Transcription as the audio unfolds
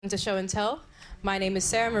To Show and Tell. My name is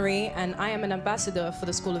Sarah Marie, and I am an ambassador for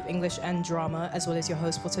the School of English and Drama, as well as your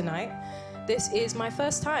host for tonight. This is my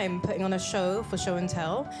first time putting on a show for Show and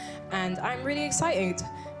Tell, and I'm really excited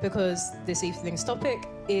because this evening's topic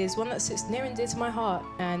is one that sits near and dear to my heart,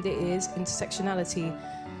 and it is intersectionality.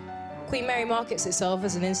 Queen Mary markets itself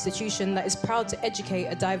as an institution that is proud to educate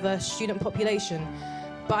a diverse student population,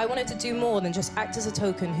 but I wanted to do more than just act as a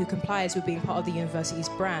token who complies with being part of the university's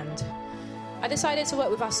brand. I decided to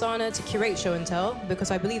work with Asana to curate Show and Tell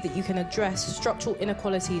because I believe that you can address structural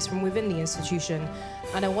inequalities from within the institution,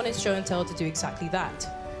 and I wanted Show and Tell to do exactly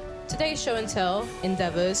that. Today's Show and Tell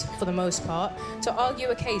endeavours, for the most part, to argue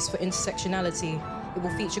a case for intersectionality. It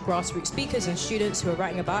will feature grassroots speakers and students who are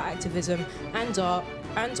writing about activism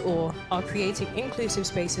and/or are creating inclusive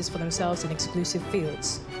spaces for themselves in exclusive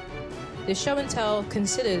fields. This Show and Tell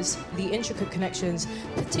considers the intricate connections,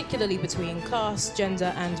 particularly between class,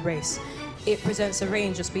 gender, and race. It presents a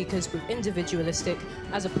range of speakers with individualistic,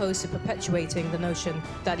 as opposed to perpetuating the notion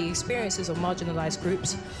that the experiences of marginalized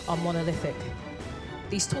groups are monolithic.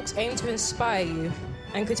 These talks aim to inspire you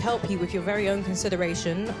and could help you with your very own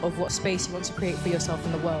consideration of what space you want to create for yourself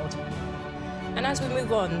in the world. And as we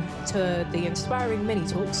move on to the inspiring mini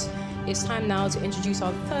talks, it's time now to introduce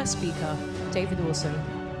our first speaker, David Wilson.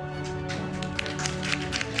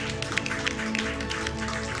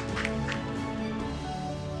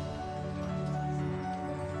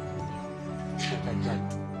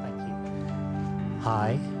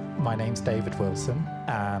 Hi, my name's David Wilson,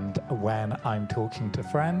 and when I'm talking to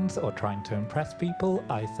friends or trying to impress people,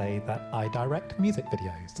 I say that I direct music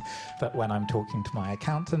videos. But when I'm talking to my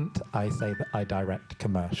accountant, I say that I direct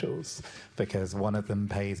commercials, because one of them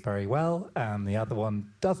pays very well and the other one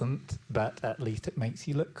doesn't, but at least it makes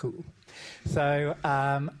you look cool. So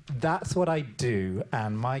that's what I do,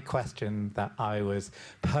 and my question that I was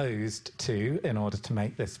posed to in order to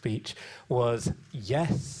make this speech was,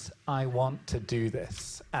 yes, I want to do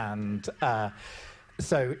this. And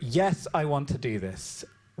so, yes, I want to do this.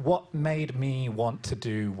 What made me want to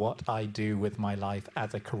do what I do with my life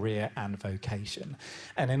as a career and vocation?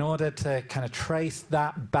 And in order to kind of trace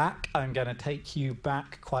that back, I'm going to take you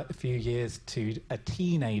back quite a few years to a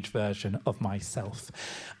teenage version of myself.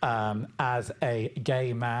 As a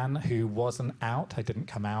gay man who wasn't out, I didn't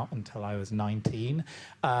come out until I was 19,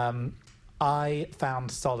 I found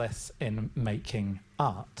solace in making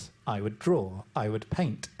art. I would draw, I would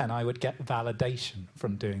paint, and I would get validation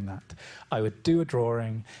from doing that. I would do a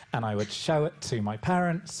drawing, and I would show it to my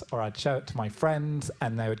parents, or I'd show it to my friends,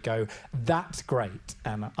 and they would go, "That's great,"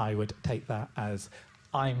 and I would take that as,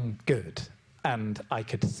 "I'm good." And I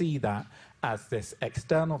could see that as this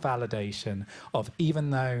external validation of, even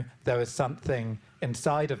though there was something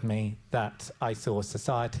inside of me that I saw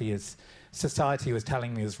society was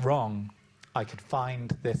telling me was wrong, I could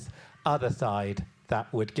find this other side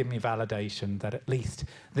that would give me validation that at least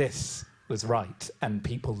this was right and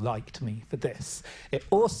people liked me for this. It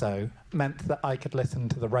also meant that I could listen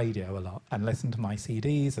to the radio a lot and listen to my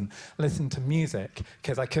CDs and listen to music,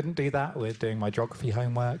 because I couldn't do that with doing my geography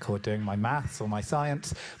homework or doing my maths or my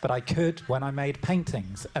science, but I could when I made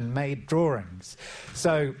paintings and made drawings.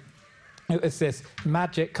 So it was this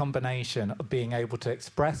magic combination of being able to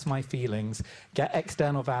express my feelings, get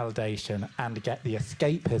external validation, and get the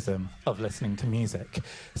escapism of listening to music.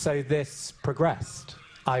 So this progressed.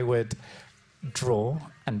 I would draw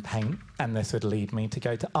and paint, and this would lead me to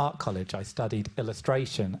go to art college. I studied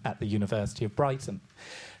illustration at the University of Brighton.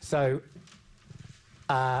 So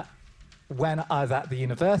when I was at the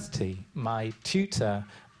university, my tutor,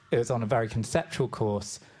 it was on a very conceptual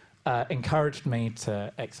course, encouraged me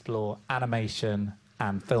to explore animation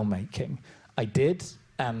and filmmaking. I did,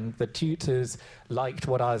 and the tutors liked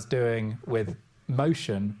what I was doing with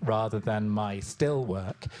motion rather than my still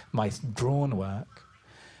work, my drawn work.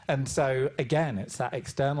 And so, again, it's that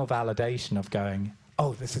external validation of going,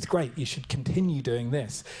 "Oh, this is great, you should continue doing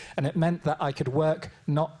this." And it meant that I could work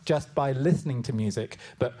not just by listening to music,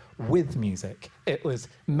 but with music. It was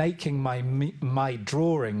making my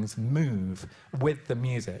drawings move with the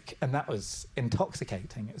music, and that was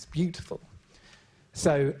intoxicating. It was beautiful.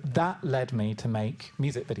 So that led me to make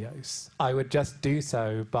music videos. I would just do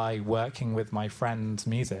so by working with my friends'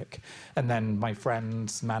 music, and then my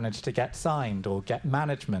friends managed to get signed or get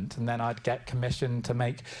management, and then I'd get commissioned to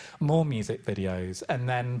make more music videos. And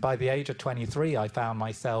then by the age of 23, I found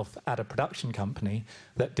myself at a production company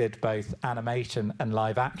that did both animation and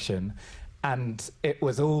live action, and it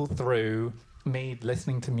was all through me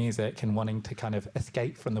listening to music and wanting to kind of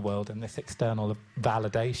escape from the world and this external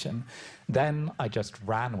validation, then I just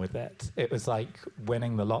ran with it. It was like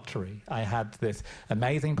winning the lottery. I had this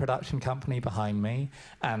amazing production company behind me,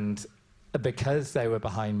 and because they were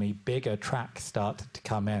behind me, bigger tracks started to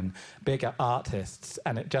come in, bigger artists,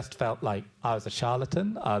 and it just felt like I was a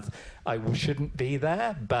charlatan. I shouldn't be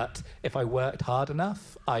there, but if I worked hard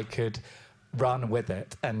enough, I could run with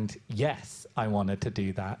it. And yes, I wanted to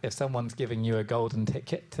do that. If someone's giving you a golden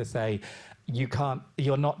ticket to say,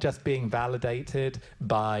 you're not just being validated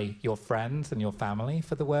by your friends and your family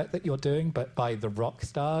for the work that you're doing, but by the rock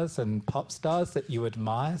stars and pop stars that you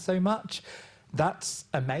admire so much, that's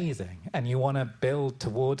amazing, and you want to build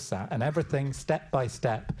towards that. And everything, step by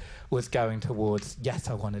step, was going towards, yes,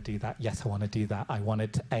 I want to do that, yes, I want to do that. I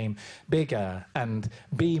wanted to aim bigger and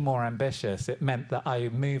be more ambitious. It meant that I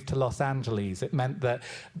moved to Los Angeles. It meant that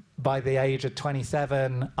by the age of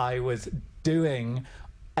 27, I was doing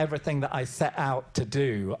everything that I set out to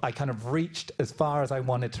do. I kind of reached as far as I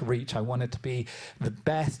wanted to reach. I wanted to be the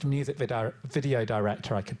best music video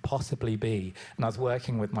director I could possibly be. And I was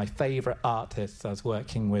working with my favorite artists. I was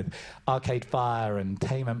working with Arcade Fire and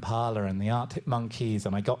Tame Impala and the Arctic Monkeys,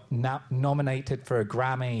 and I got nominated for a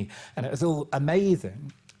Grammy, and it was all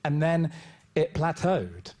amazing. And then it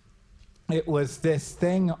plateaued. It was this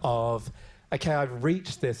thing of, okay, I've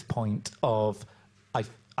reached this point of,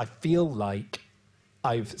 I feel like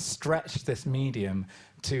I've stretched this medium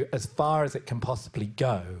to as far as it can possibly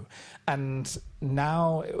go. And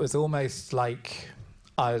now it was almost like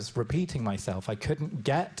I was repeating myself. I couldn't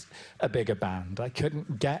get a bigger band. I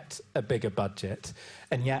couldn't get a bigger budget.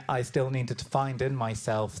 And yet I still needed to find in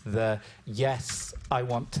myself the, yes, I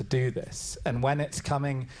want to do this. And when it's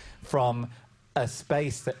coming from a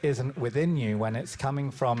space that isn't within you, when it's coming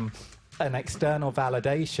from an external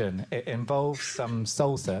validation, it involves some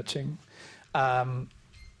soul searching. And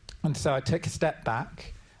so I took a step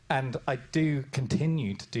back, and I do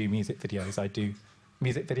continue to do music videos. I do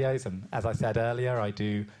music videos, and as I said earlier, I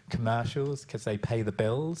do commercials because they pay the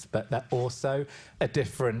bills, but they're also a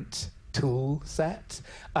different tool set.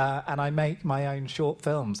 And I make my own short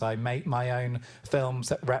films. I make my own films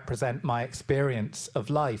that represent my experience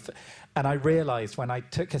of life. And I realized when I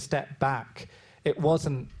took a step back, it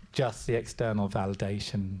wasn't just the external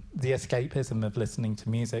validation. The escapism of listening to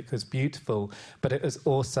music was beautiful, but it was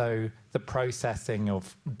also the processing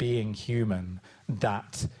of being human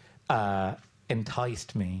that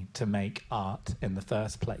enticed me to make art in the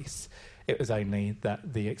first place. It was only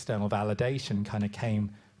that the external validation kind of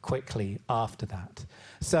came quickly after that.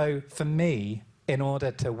 So for me, in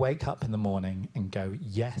order to wake up in the morning and go,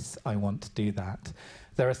 yes, I want to do that,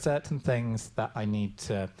 there are certain things that I need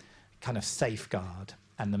to kind of safeguard.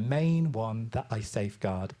 And the main one that I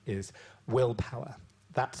safeguard is willpower.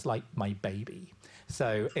 That's like my baby.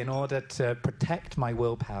 So in order to protect my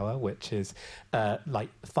willpower, which is like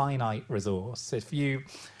finite resource, if you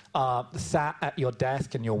are sat at your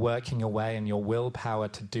desk and you're working away and your willpower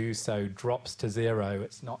to do so drops to zero,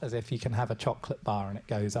 it's not as if you can have a chocolate bar and it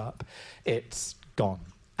goes up. It's gone.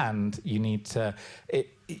 And you need to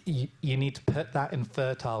put that in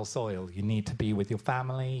fertile soil. You need to be with your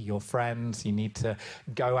family, your friends. You need to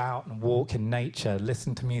go out and walk in nature,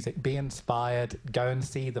 listen to music, be inspired, go and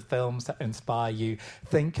see the films that inspire you,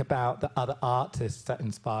 think about the other artists that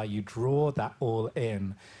inspire you, draw that all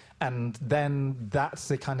in. And then that's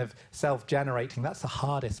the kind of self-generating, that's the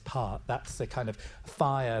hardest part. That's the kind of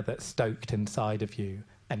fire that's stoked inside of you.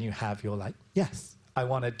 And you have your like, yes, I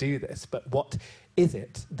want to do this, but what is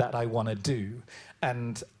it that I want to do?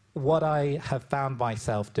 And what I have found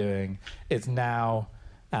myself doing is now,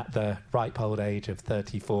 at the ripe old age of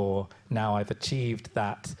 34, now I've achieved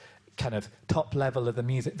that kind of top level of the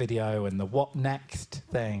music video and the what next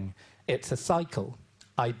thing. It's a cycle.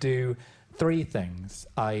 I do 3 things.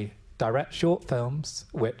 I direct short films,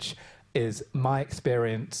 which is my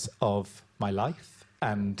experience of my life,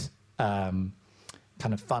 and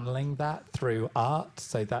kind of funneling that through art.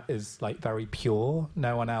 So that is like very pure.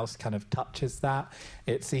 No one else kind of touches that.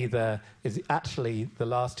 It's actually the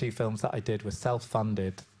last 2 films that I did were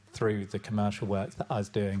self-funded through the commercial work that I was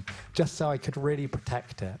doing, just so I could really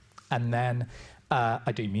protect it. And then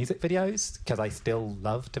I do music videos because I still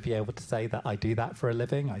love to be able to say that I do that for a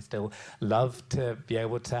living. I still love to be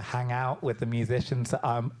able to hang out with the musicians that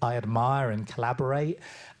I admire and collaborate.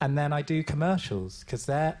 And then I do commercials because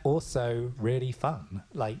they're also really fun.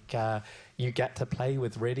 Like you get to play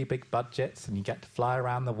with really big budgets and you get to fly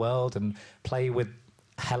around the world and play with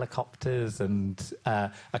helicopters and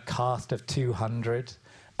a cast of 200.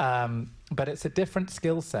 But it's a different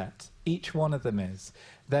skill set. Each one of them is.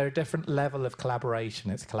 they're a different level of collaboration.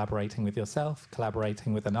 It's collaborating with yourself,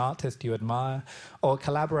 collaborating with an artist you admire, or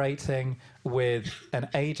collaborating with an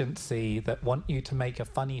agency that want you to make a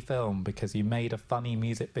funny film because you made a funny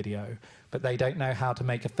music video, but they don't know how to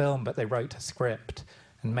make a film, but they wrote a script.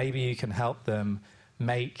 And maybe you can help them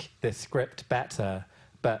make this script better.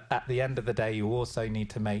 But at the end of the day, you also need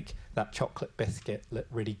to make that chocolate biscuit look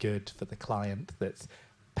really good for the client that's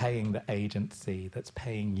paying the agency, that's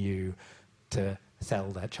paying you to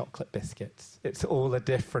sell their chocolate biscuits. It's all a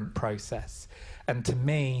different process. And to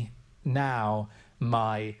me, now,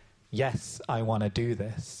 my yes, I want to do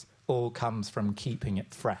this, all comes from keeping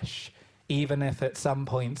it fresh. Even if at some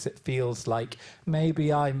points it feels like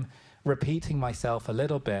maybe I'm repeating myself a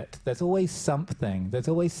little bit, there's always something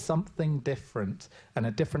different and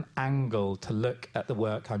a different angle to look at the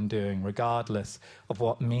work I'm doing, regardless of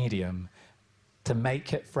what medium, to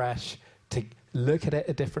make it fresh, to look at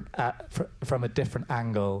it from a different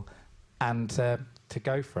angle, and to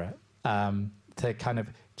go for it, to kind of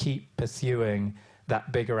keep pursuing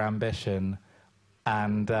that bigger ambition.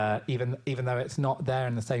 And even though it's not there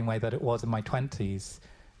in the same way that it was in my 20s,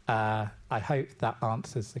 I hope that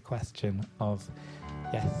answers the question of,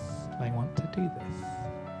 yes, I want to do this.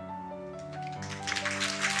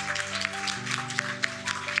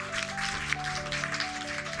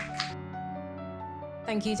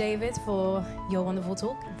 Thank you, David, for your wonderful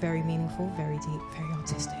talk. Very meaningful, very deep, very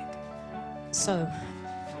artistic. So,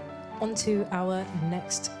 on to our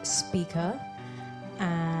next speaker,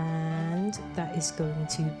 and that is going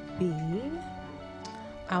to be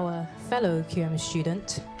our fellow QM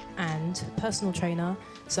student and personal trainer,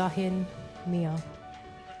 Zahin Mia.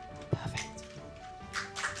 Perfect.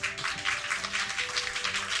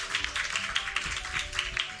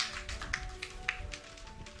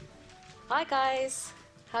 Hi guys,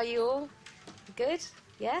 how are you all? Good?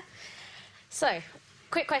 Yeah? So,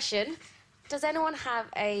 quick question. Does anyone have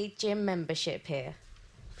a gym membership here?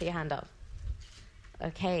 Put your hand up.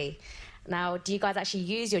 Okay. Now, do you guys actually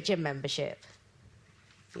use your gym membership?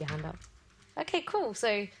 Put your hand up. Okay, cool.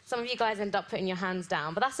 So some of you guys end up putting your hands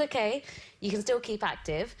down, but that's okay. You can still keep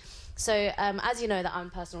active. So as you know, that I'm a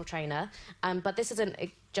personal trainer, but this isn't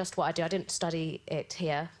just what I do. I didn't study it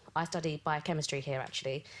here. I study biochemistry here,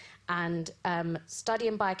 actually. And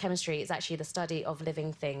studying biochemistry is actually the study of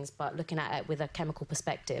living things, but looking at it with a chemical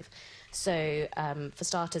perspective. So for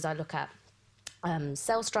starters, I look at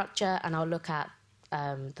cell structure, and I'll look at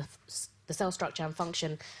the cell structure and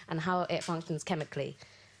function and how it functions chemically.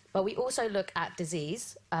 But we also look at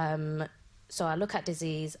disease. So I look at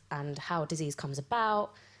disease and how disease comes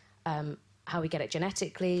about, how we get it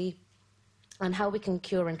genetically, and how we can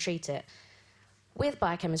cure and treat it. With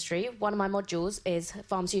biochemistry, one of my modules is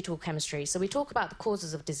pharmaceutical chemistry. So we talk about the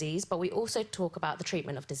causes of disease, but we also talk about the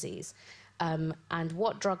treatment of disease, and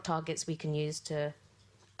what drug targets we can use to,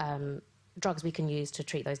 drugs we can use to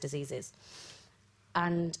treat those diseases.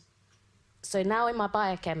 And so now in my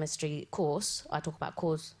biochemistry course, I talk about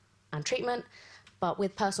cause and treatment, but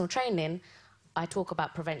with personal training, I talk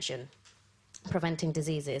about prevention, preventing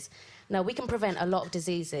diseases. Now, we can prevent a lot of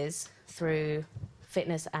diseases through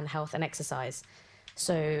fitness and health and exercise.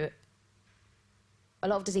 So a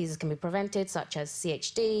lot of diseases can be prevented, such as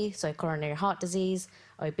CHD, so coronary heart disease,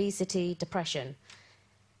 obesity, depression.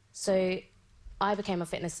 So I became a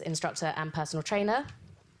fitness instructor and personal trainer.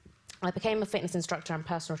 I became a fitness instructor and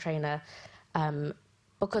personal trainer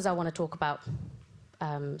because I want to talk about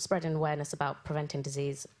spreading awareness about preventing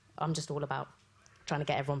disease. I'm just all about trying to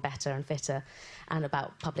get everyone better and fitter, and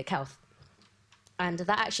about public health. And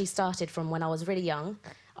that actually started from when I was really young.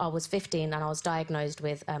 I was 15 and I was diagnosed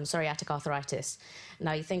with psoriatic arthritis.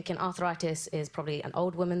 Now, you're thinking arthritis is probably an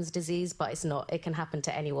old woman's disease, but it's not. It can happen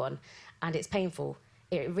to anyone. And it's painful.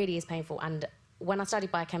 It really is painful. And when I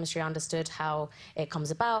studied biochemistry, I understood how it comes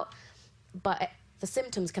about. But the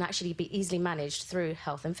symptoms can actually be easily managed through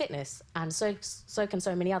health and fitness. And so can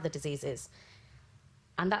so many other diseases.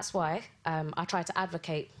 And that's why I try to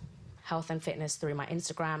advocate health and fitness through my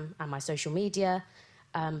Instagram and my social media,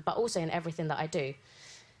 but also in everything that I do.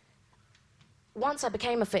 Once I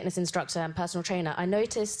became a fitness instructor and personal trainer, I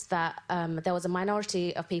noticed that there was a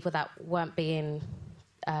minority of people that weren't being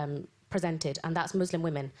presented, and that's Muslim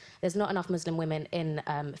women. There's not enough Muslim women in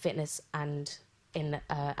fitness and in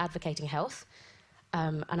advocating health.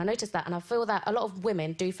 And I noticed that, and I feel that a lot of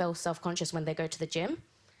women do feel self-conscious when they go to the gym.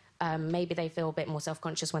 Maybe they feel a bit more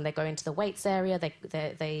self-conscious when they go into the weights area.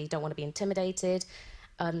 They don't want to be intimidated.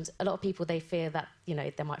 And a lot of people, they fear that, you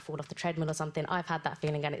know, they might fall off the treadmill or something. I've had that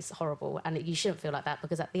feeling, and it's horrible. And you shouldn't feel like that,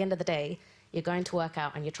 because at the end of the day, you're going to work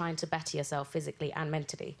out and you're trying to better yourself physically and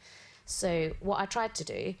mentally. So what I tried to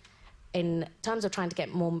do in terms of trying to get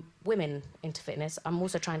more women into fitness, I'm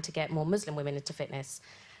also trying to get more Muslim women into fitness.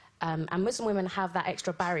 And Muslim women have that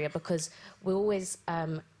extra barrier because we're always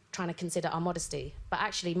trying to consider our modesty. But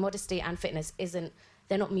actually, modesty and fitness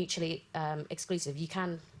they're not mutually exclusive. You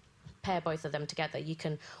can pair both of them together. You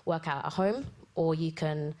can work out at home, or you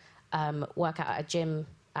can work out at a gym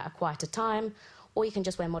at a quieter time, or you can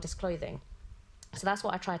just wear modest clothing. So that's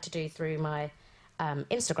what I try to do through my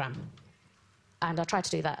Instagram. And I try to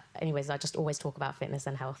do that anyways. I just always talk about fitness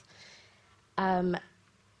and health. A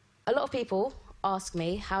lot of people ask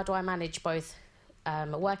me, how do I manage both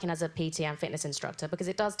working as a PT and fitness instructor? Because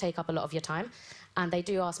it does take up a lot of your time. And they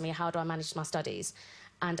do ask me, how do I manage my studies?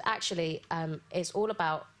 And actually, it's all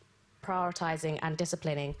about prioritizing and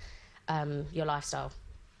disciplining your lifestyle.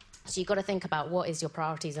 So you've got to think about what is your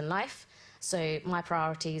priorities in life. So my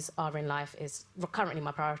priorities currently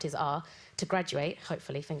my priorities are to graduate,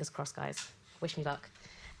 hopefully, fingers crossed, guys. Wish me luck.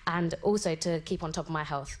 And also to keep on top of my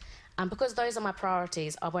health. And because those are my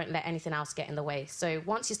priorities, I won't let anything else get in the way. So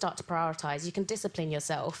once you start to prioritize, you can discipline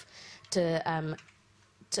yourself to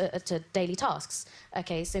daily tasks.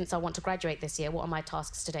 Okay, since I want to graduate this year, what are my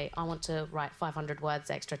tasks today? I want to write 500 words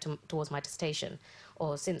extra towards my dissertation.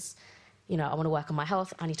 Or since, I want to work on my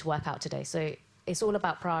health, I need to work out today. So it's all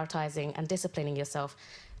about prioritizing and disciplining yourself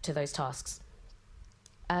to those tasks.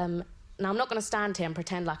 Now, I'm not going to stand here and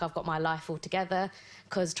pretend like I've got my life all together,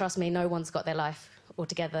 because trust me, no one's got their life all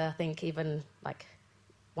together. I think even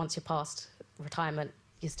once you're past retirement,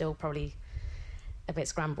 you're still probably a bit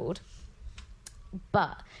scrambled.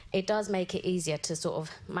 But it does make it easier to sort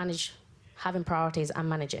of manage having priorities and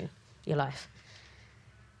managing your life.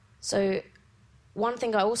 So one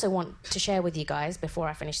thing I also want to share with you guys before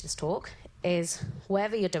I finish this talk is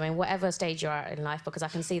whatever you're doing, whatever stage you're at in life, because I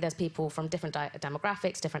can see there's people from different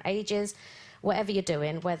demographics, different ages, whatever you're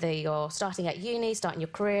doing, whether you're starting at uni, starting your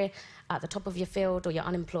career, at the top of your field, or you're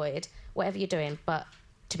unemployed, whatever you're doing, but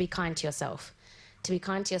to be kind to yourself. To be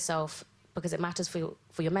kind to yourself because it matters for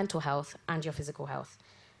your mental health and your physical health.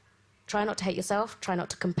 Try not to hate yourself, try not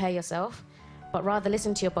to compare yourself, but rather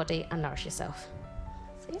listen to your body and nourish yourself.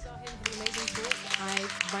 See? I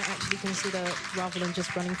might actually consider, rather than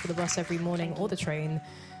just running for the bus every morning or the train,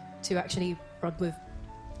 to actually run with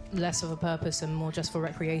less of a purpose and more just for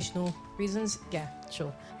recreational reasons. Yeah,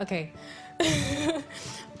 sure. Okay.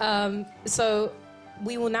 So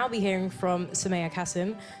we will now be hearing from Sumaya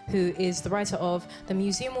Kasim, who is the writer of The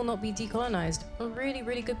Museum Will Not Be Decolonized. A really,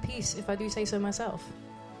 really good piece, if I do say so myself.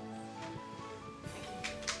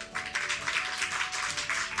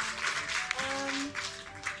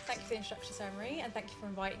 The introduction ceremony, and thank you for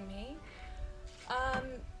inviting me.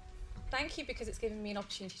 Thank you because it's given me an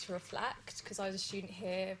opportunity to reflect, because I was a student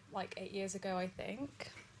here 8 years ago, I think.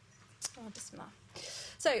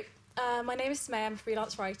 So, my name is Sumaya, I'm a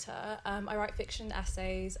freelance writer. I write fiction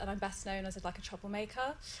essays, and I'm best known as a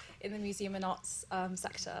troublemaker in the museum and arts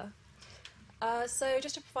sector. So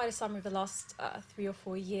just to provide a summary of the last 3 or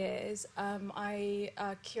 4 years, I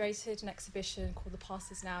curated an exhibition called The Past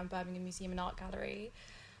Is Now in Birmingham Museum and Art Gallery.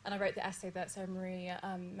 And I wrote the essay that Sarah Marie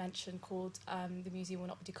mentioned called The Museum Will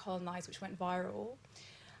Not Be Decolonised, which went viral.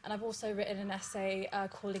 And I've also written an essay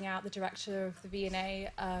calling out the director of the V&A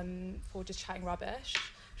for just chatting rubbish,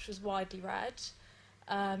 which was widely read.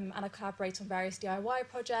 And I collaborate on various DIY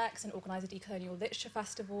projects and organise a decolonial literature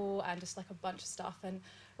festival and just a bunch of stuff. And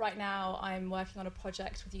right now I'm working on a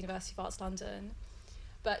project with the University of Arts London.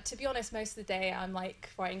 But to be honest, most of the day I'm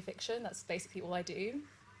writing fiction. That's basically all I do.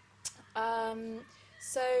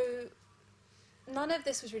 So none of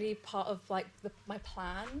this was really part of my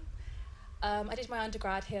plan. I did my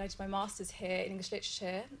undergrad here and I did my master's here in English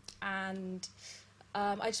literature, and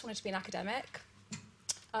I just wanted to be an academic.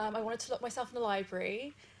 I wanted to lock myself in a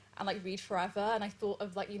library and read forever, and I thought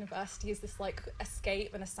of university as this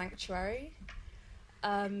escape and a sanctuary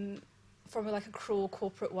from a cruel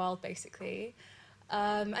corporate world, basically.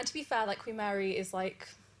 And to be fair, Queen Mary is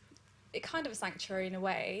it kind of a sanctuary in a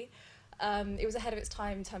way. It was ahead of its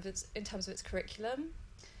time in terms of its curriculum.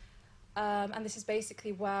 And this is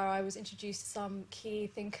basically where I was introduced to some key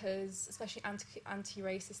thinkers, especially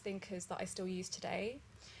anti-racist thinkers that I still use today.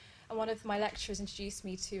 And one of my lecturers introduced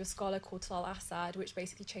me to a scholar called Talal Asad, which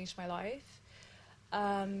basically changed my life.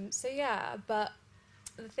 So yeah, but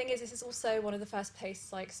the thing is, this is also one of the first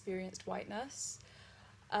places I experienced whiteness.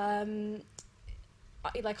 I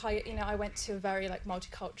went to a very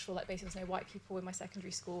multicultural, basically there's no white people in my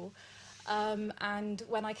secondary school. And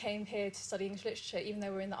when I came here to study English literature, even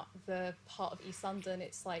though we're in the part of East London,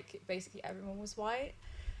 it's basically everyone was white.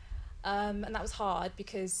 And that was hard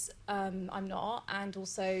because I'm not, and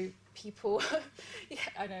also people, yeah,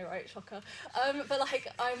 I know, right, shocker. But like,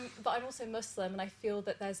 I'm also Muslim, and I feel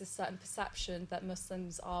that there's a certain perception that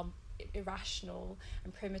Muslims are irrational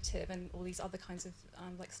and primitive, and all these other kinds of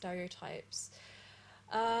like stereotypes.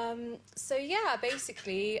 So yeah,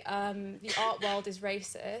 basically, the art world is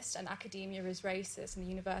racist, and academia is racist, and the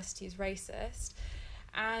university is racist.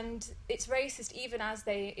 And it's racist even as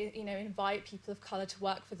they, you know, invite people of colour to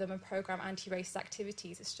work for them and program anti-racist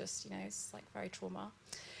activities. It's just, you know, it's like very trauma.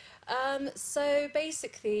 So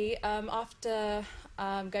basically, after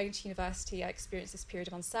going to university, I experienced this period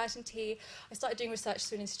of uncertainty. I started doing research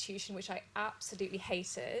through an institution which I absolutely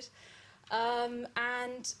hated.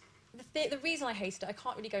 And the reason I hated it, I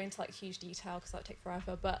can't really go into like huge detail because that would take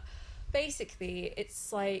forever, but basically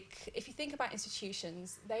it's like, if you think about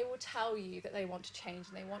institutions, they will tell you that they want to change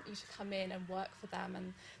and they want you to come in and work for them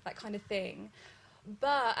and that kind of thing.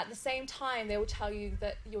 But at the same time, they will tell you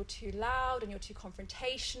that you're too loud and you're too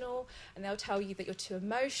confrontational, and they'll tell you that you're too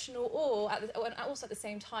emotional, and also at the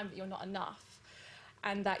same time that you're not enough,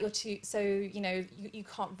 and that you're too, so, you know, you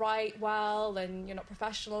can't write well and you're not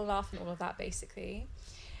professional enough and all of that, basically.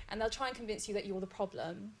 And they'll try and convince you that you're the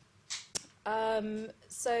problem. And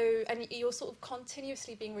you're sort of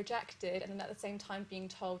continuously being rejected, and then at the same time being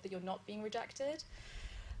told that you're not being rejected.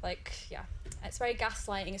 Like, yeah, it's very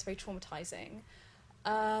gaslighting, it's very traumatizing.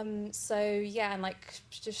 So yeah, and like,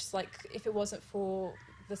 just like, if it wasn't for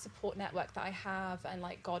the support network that I have and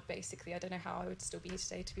like God, basically, I don't know how I would still be here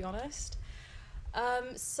today, to be honest.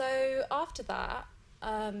 So after that,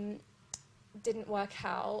 didn't work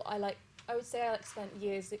out. I would say I spent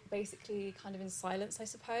years basically kind of in silence, I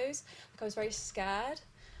suppose. Like, I was very scared.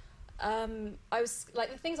 I was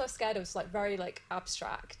like, the things I was scared of was like very like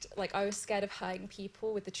abstract. Like, I was scared of hurting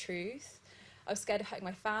people with the truth. I was scared of hurting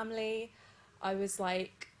my family. I was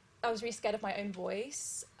really scared of my own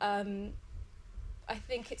voice. I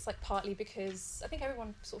think it's like partly because I think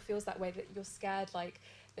everyone sort of feels that way, that you're scared like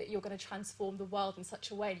that you're going to transform the world in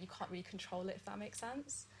such a way and you can't really control it, if that makes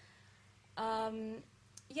sense.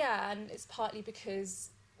 Yeah, and it's partly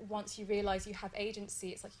because once you realise you have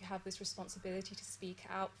agency, it's like you have this responsibility to speak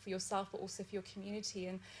out for yourself, but also for your community,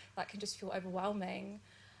 and that can just feel overwhelming.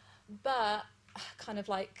 But kind of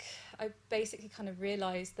like, I basically kind of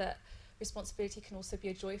realised that responsibility can also be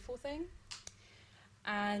a joyful thing,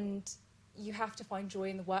 and you have to find joy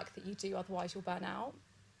in the work that you do, otherwise you'll burn out.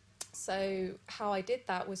 So how I did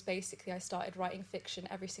that was basically I started writing fiction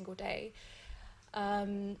every single day.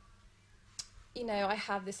 You know, I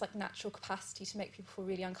have this like natural capacity to make people feel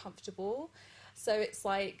really uncomfortable. So it's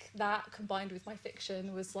like that combined with my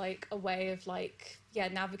fiction was like a way of like, yeah,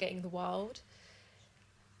 navigating the world.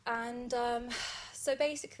 And so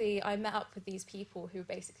basically I met up with these people who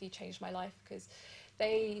basically changed my life, because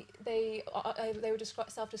they were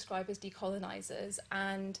self-described as decolonizers,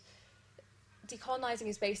 and decolonizing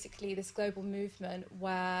is basically this global movement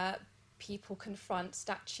where people confront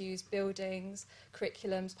statues, buildings,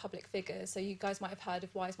 curriculums, public figures. So you guys might have heard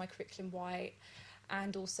of Why Is My Curriculum White?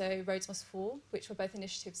 And also Roads Must Fall, which were both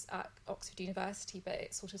initiatives at Oxford University, but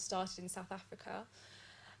it sort of started in South Africa.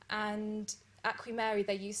 And at Queen Mary,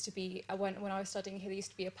 there used to be, when I was studying here, there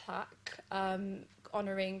used to be a plaque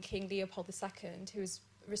honouring King Leopold II, who was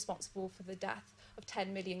responsible for the death of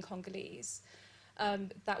 10 million Congolese.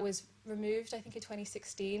 That was removed, I think, in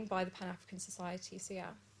 2016 by the Pan-African Society, so yeah.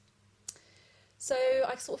 So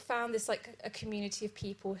I sort of found this like a community of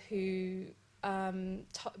people who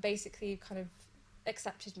basically kind of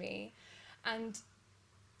accepted me, and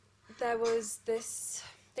there was this,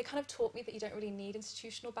 they kind of taught me that you don't really need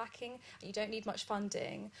institutional backing, and you don't need much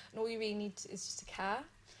funding, and all you really need is just to care.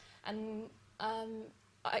 And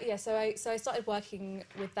so I started working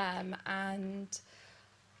with them, and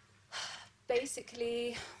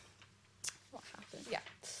basically, what happened? Yeah.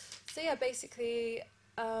 So yeah, basically,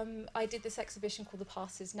 I did this exhibition called The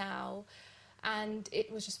Past Is Now, and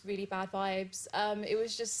it was just really bad vibes. It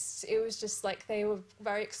was just like, they were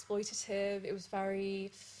very exploitative. It was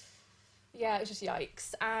very, yeah, it was just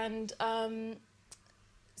yikes. And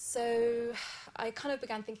so I kind of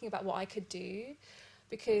began thinking about what I could do,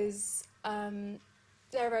 because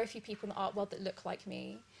there are very few people in the art world that look like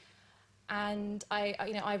me. And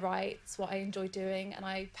I write, it's what I enjoy doing, and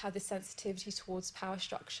I have this sensitivity towards power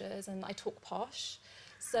structures, and I talk posh.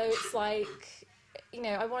 So it's like, you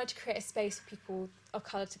know, I wanted to create a space for people of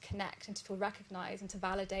colour to connect and to feel recognised and to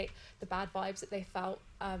validate the bad vibes that they felt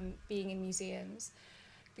being in museums.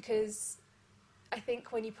 Because I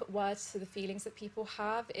think when you put words to the feelings that people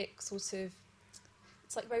have, it's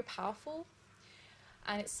like very powerful.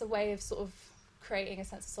 And it's a way of sort of creating a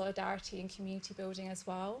sense of solidarity and community building as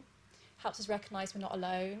well. Helps us recognise we're not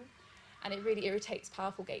alone. and it really irritates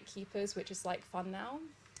powerful gatekeepers, which is like fun now.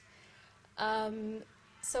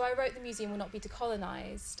 So I wrote The Museum Will Not Be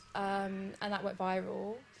Decolonised, and that went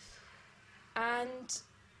viral. And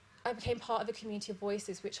I became part of a community of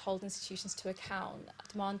voices which hold institutions to account,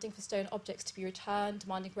 demanding for stolen objects to be returned,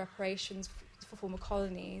 demanding reparations for former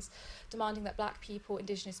colonies, demanding that Black people,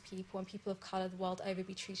 Indigenous people, and people of colour the world over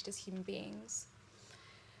be treated as human beings.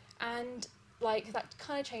 And like that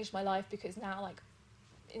kind of changed my life, because now like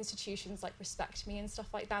institutions like respect me and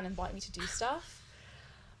stuff like that and invite me to do stuff.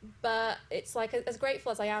 But it's like, as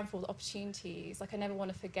grateful as I am for all the opportunities, like I never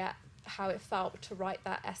want to forget how it felt to write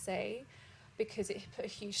that essay, because it put a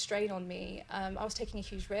huge strain on me. I was taking a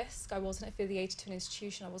huge risk. I wasn't affiliated to an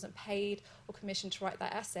institution. I wasn't paid or commissioned to write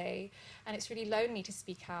that essay. And it's really lonely to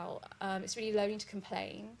speak out. It's really lonely to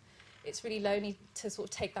complain. It's really lonely to sort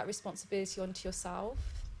of take that responsibility onto yourself.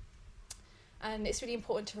 And it's really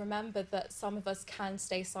important to remember that some of us can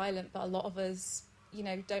stay silent, but a lot of us, you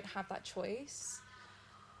know, don't have that choice.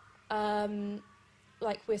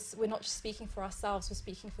 Like we're not just speaking for ourselves, we're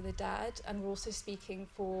speaking for the dead, and we're also speaking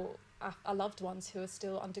for our loved ones who are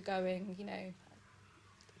still undergoing, you know,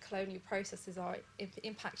 colonial processes are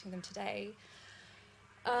impacting them today.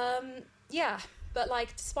 Yeah, but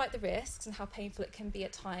like despite the risks and how painful it can be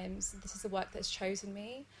at times, this is the work that's chosen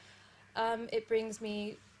me. It brings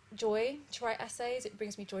me joy to write essays, it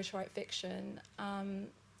brings me joy to write fiction.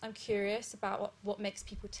 I'm curious about what makes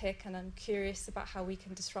people tick, and I'm curious about how we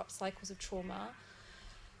can disrupt cycles of trauma.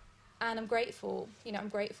 And I'm grateful, you know, I'm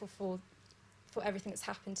grateful for everything that's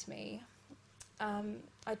happened to me.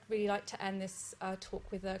 I'd really like to end this talk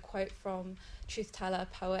with a quote from truth teller,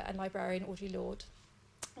 poet and librarian Audre Lorde.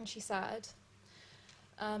 And she said,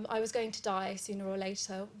 I was going to die sooner or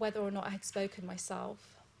later, whether or not I had spoken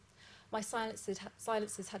myself. My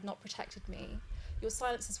silences had not protected me. Your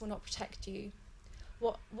silences will not protect you.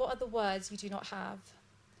 What are the words you do not have?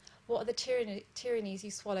 What are the tyrannies you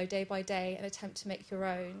swallow day by day and attempt to make your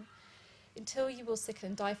own? Until you will sicken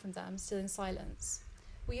and die from them, still in silence.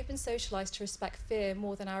 We have been socialised to respect fear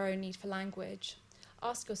more than our own need for language.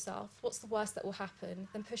 Ask yourself, what's the worst that will happen?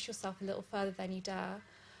 Then push yourself a little further than you dare.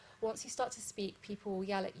 Once you start to speak, people will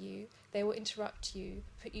yell at you. They will interrupt you,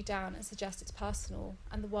 put you down and suggest it's personal,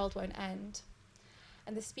 and the world won't end.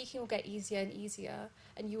 And the speaking will get easier and easier,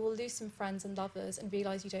 and you will lose some friends and lovers and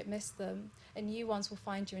realise you don't miss them, and new ones will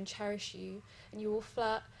find you and cherish you, and you will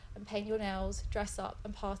flirt and paint your nails, dress up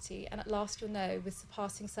and party, and at last you'll know with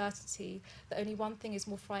surpassing certainty that only one thing is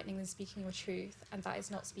more frightening than speaking your truth, and that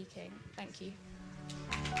is not speaking. Thank you.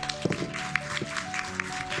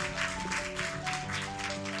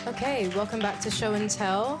 Okay, welcome back to Show and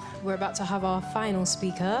Tell. We're about to have our final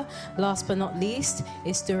speaker. Last but not least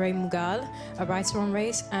is Dure Mughal, a writer on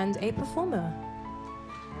race and a performer.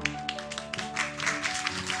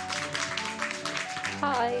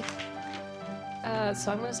 Hi.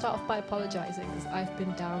 So I'm going to start off by apologising, because I've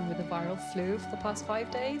been down with a viral flu for the past 5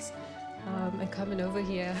 days. And coming over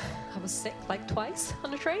here, I was sick like twice on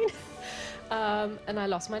the train. And I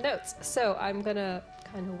lost my notes. So I'm going to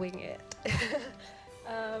kind of wing it.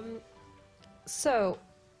 So,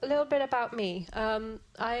 a little bit about me. I'm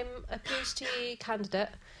a PhD candidate,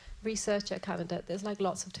 researcher candidate. There's like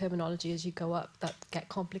lots of terminology as you go up that get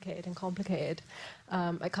complicated and complicated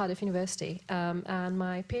at Cardiff University. And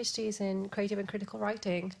my PhD is in creative and critical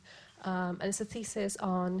writing. And it's a thesis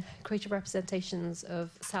on creative representations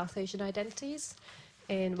of South Asian identities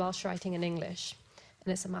in Welsh writing and English.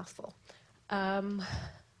 And it's a mouthful.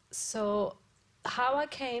 So, how I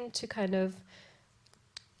came to kind of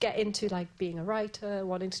get into like being a writer,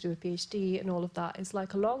 wanting to do a PhD and all of that is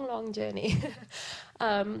like a long, long journey.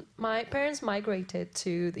 My parents migrated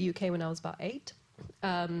to the UK when I was about 8.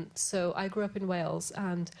 So I grew up in Wales,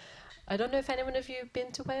 and I don't know if anyone of you have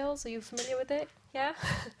been to Wales. Are you familiar with it? Yeah?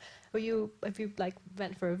 Have you like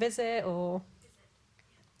went for a visit or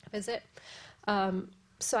visit?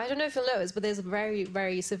 So I don't know if you'll notice, but there's a very,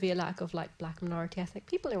 very severe lack of like black minority ethnic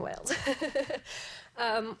people in Wales.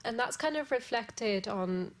 And that's kind of reflected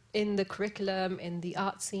in the curriculum, in the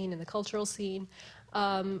art scene, in the cultural scene.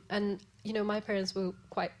 And, you know, my parents were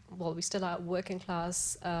we still are working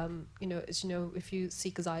class. You know, as you know, if you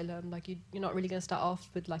seek asylum, like you're not really going to start off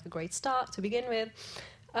with like a great start to begin with.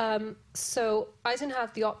 So I didn't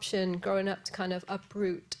have the option growing up to kind of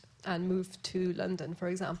uproot and move to London, for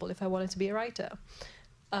example, if I wanted to be a writer.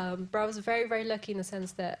 But I was very, very lucky in the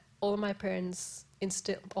sense that two of my parents,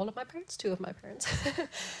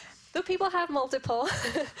 though people have multiple,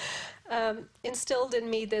 instilled in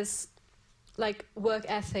me this like work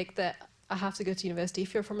ethic that I have to go to university.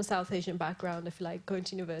 If you're from a South Asian background, I feel like going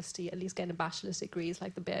to university, at least getting a bachelor's degree is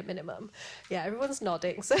like the bare minimum. Yeah, everyone's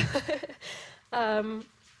nodding. So, and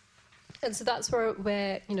so that's where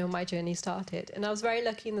my journey started. And I was very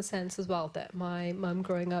lucky in the sense as well that my mum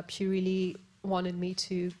growing up, she really wanted me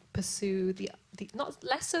to pursue the not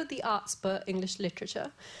less so the arts, but English literature.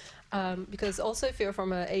 Because also if you're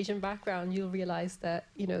from an Asian background, you'll realize that,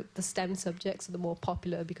 the STEM subjects are the more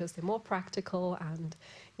popular because they're more practical and,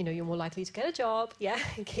 you're more likely to get a job,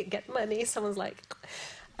 get money. Someone's like,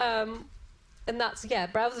 and that's,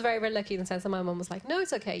 but I was very, very lucky in the sense that my mum was like, no,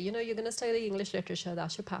 it's okay. You're going to study English literature.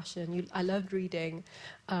 That's your passion. I loved reading.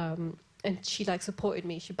 And she supported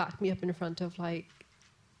me. She backed me up in front of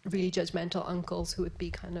really judgmental uncles who would be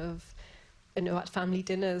kind of, at family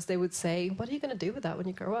dinners, they would say, what are you going to do with that when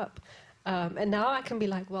you grow up? And now I can be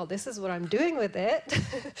like, well, this is what I'm doing with it,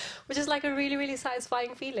 which is a really, really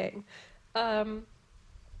satisfying feeling.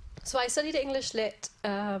 So I studied English Lit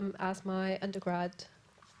as my undergrad,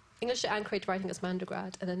 English and creative writing as my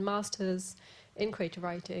undergrad, and then masters in creative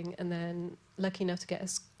writing, and then lucky enough to get a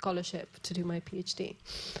scholarship to do my PhD.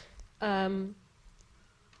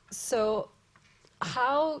 So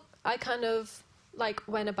how I kind of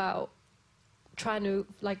went about trying to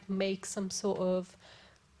make some sort of,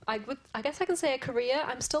 I guess I can say a career.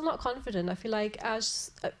 I'm still not confident. I feel like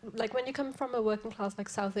as when you come from a working class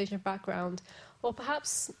South Asian background, or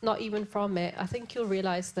perhaps not even from it, I think you'll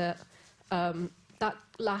realize that that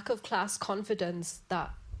lack of class confidence,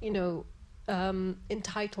 that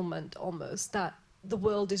entitlement almost, that the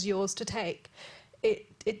world is yours to take,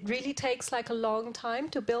 it really takes a long time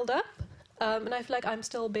to build up. And I feel like I'm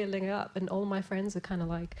still building it up, and all my friends are kind of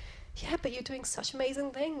like, yeah, but you're doing such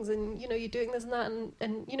amazing things, and you're doing this and that,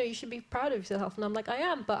 and you should be proud of yourself. And I'm like, I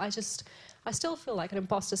am, but I still feel like an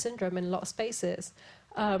imposter syndrome in a lot of spaces.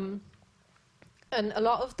 And a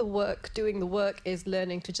lot of doing the work is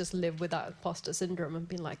learning to just live with that imposter syndrome and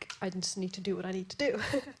being like, I just need to do what I need to do.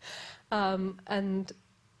 And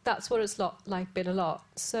that's what it's been a lot.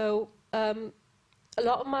 So a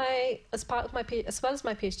lot of as well as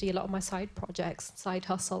my PhD, a lot of my side projects, side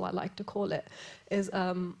hustle, I like to call it, is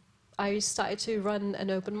I started to run an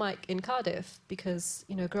open mic in Cardiff because,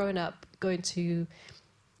 growing up, going to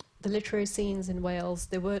the literary scenes in Wales,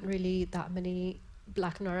 there weren't really that many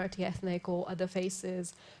Black minority ethnic or other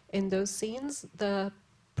faces in those scenes. The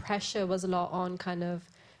pressure was a lot on kind of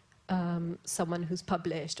someone who's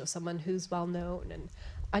published or someone who's well known, and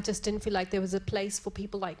I just didn't feel like there was a place for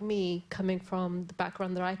people like me, coming from the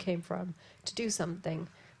background that I came from, to do something.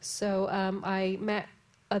 So I met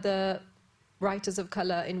other writers of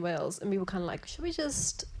colour in Wales, and we were kind of like, should we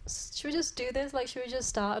just do this? Should we just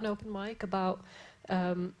start an open mic about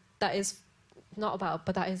that is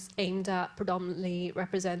aimed at predominantly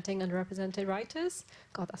representing underrepresented writers?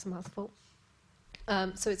 God, that's a mouthful.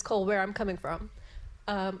 So it's called Where I'm Coming From.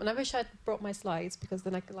 And I wish I'd brought my slides, because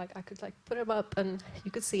then I could put them up and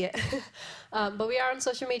you could see it. But we are on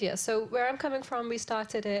social media. So Where I'm Coming From, we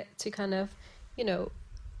started it to kind of,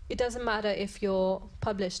 it doesn't matter if you're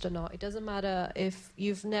published or not. It doesn't matter if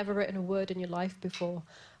you've never written a word in your life before.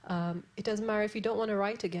 It doesn't matter if you don't want to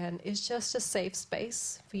write again. It's just a safe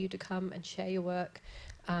space for you to come and share your work.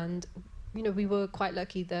 And, we were quite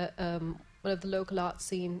lucky that one of the local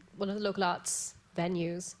arts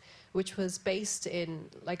venues, which was based in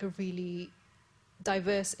a really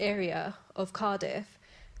diverse area of Cardiff,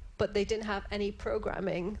 but they didn't have any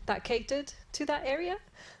programming that catered to that area.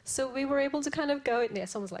 So we were able to kind of go in there.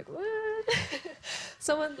 Someone's like, what?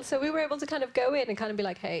 So we were able to kind of go in and kind of be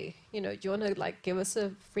like, hey, do you want to give us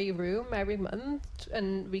a free room every month,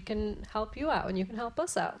 and we can help you out and you can help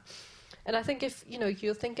us out. And I think if,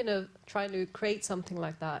 you're thinking of trying to create something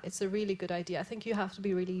like that, it's a really good idea. I think you have to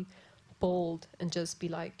be really bold and just be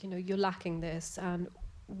like, you're lacking this, and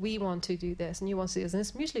we want to do this, and you want to do this, and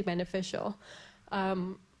it's mutually beneficial.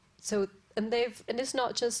 And it's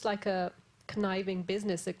not just a conniving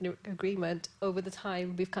business agreement. Over the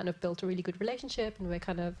time, we've kind of built a really good relationship, and we're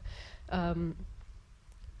kind of,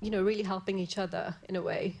 really helping each other in a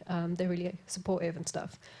way. They're really supportive and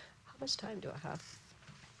stuff. How much time do I have?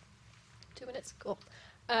 2 minutes? Cool.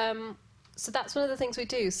 So that's one of the things we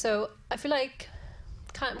do. So I feel like,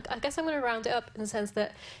 I guess I'm going to round it up in the sense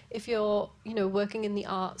that if you're, working in the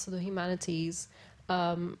arts or the humanities,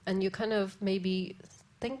 and you're kind of maybe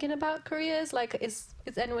thinking about careers, is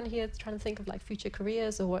anyone here trying to think of future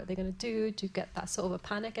careers or what they're going to do? Do you get that sort of a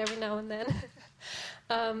panic every now and then?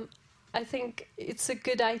 I think it's a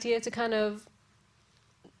good idea to kind of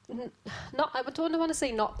I don't want to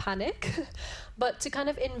say not panic, but to kind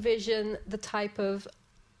of envision the type of,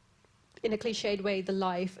 in a cliched way, the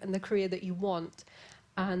life and the career that you want,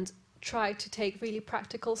 and tried to take really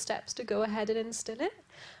practical steps to go ahead and instill it.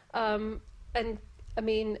 And I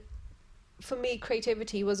mean, for me,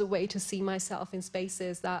 creativity was a way to see myself in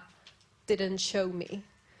spaces that didn't show me.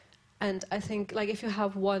 And I think, like, if you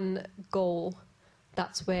have one goal,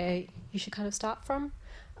 that's where you should kind of start from.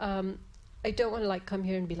 I don't want to, like, come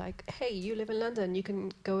here and be like, hey, you live in London, you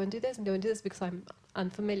can go and do this and go and do this, because I'm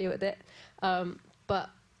unfamiliar with it. But,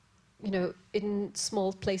 you know, in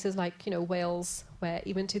small places like, you know, Wales, where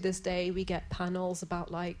even to this day we get panels about,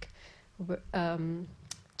 like,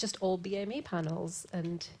 just all BME panels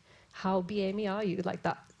and how BME are you? Like,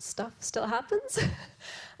 that stuff still happens.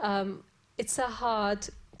 It's a hard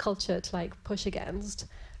culture to, like, push against,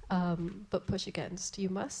 but push against you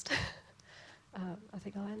must. I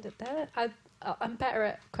think I'll end it there. I'm better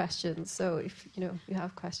at questions, so if you know you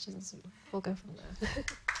have questions, we'll go from there.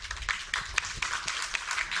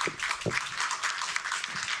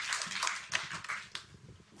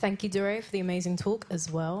 Thank you, Dore, for the amazing talk as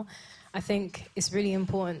well. I think it's really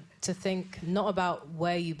important to think not about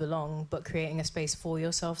where you belong, but creating a space for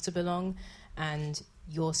yourself to belong. And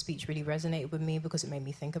your speech really resonated with me because it made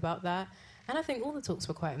me think about that. And I think all the talks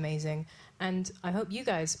were quite amazing. And I hope you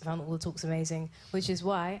guys found all the talks amazing, which is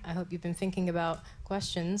why I hope you've been thinking about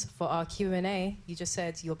questions for our Q&A. You just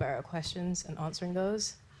said you're better at questions and answering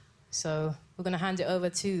those. So we're going to hand it over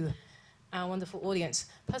to our wonderful audience.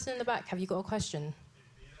 Person in the back, have you got a question?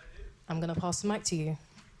 I'm going to pass the mic to you.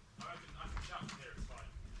 I can shout from here, it's fine.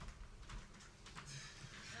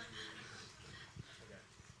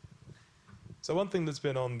 So one thing that's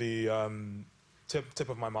been on the tip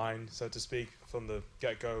of my mind, so to speak, from the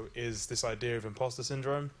get-go, is this idea of imposter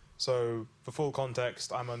syndrome. So for full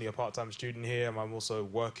context, I'm only a part-time student here, and I'm also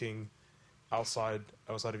working outside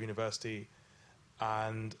of university.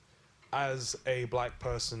 And as a black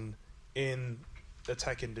person in the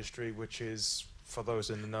tech industry, which is, for those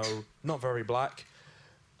in the know, not very black,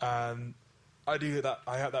 I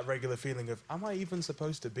have that regular feeling of, am I even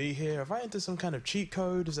supposed to be here? Have I entered some kind of cheat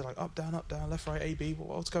code? Is it like up, down, left, right, A, B?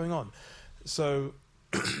 What's going on? So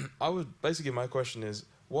my question is,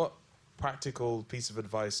 what practical piece of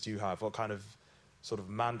advice do you have? What kind of sort of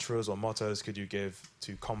mantras or mottos could you give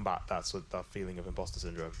to combat that feeling of imposter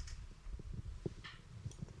syndrome?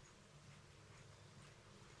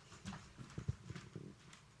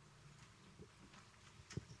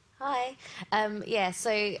 Hi. So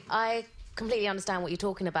I completely understand what you're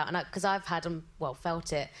talking about, and because I've had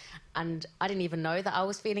felt it, and I didn't even know that I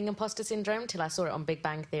was feeling imposter syndrome till I saw it on Big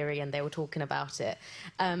Bang Theory and they were talking about it.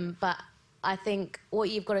 But I think what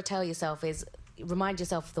you've got to tell yourself is, remind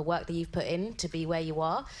yourself of the work that you've put in to be where you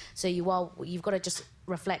are. So you've got to just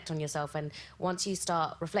reflect on yourself, and once you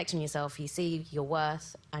start reflecting on yourself, you see your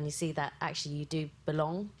worth and you see that actually you do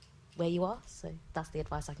belong where you are. So that's the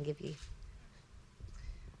advice I can give you.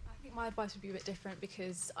 My advice would be a bit different,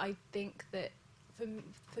 because I think that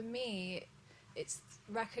for me, it's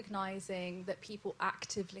recognizing that people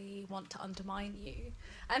actively want to undermine you,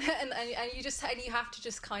 and you have to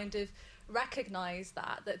just kind of recognize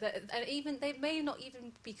that and even they may not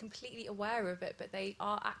even be completely aware of it, but they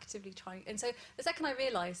are actively trying. And so the second I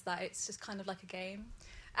realized that, it's just kind of like a game,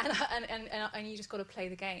 and you just got to play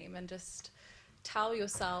the game and just tell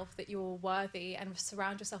yourself that you're worthy, and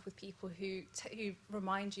surround yourself with people who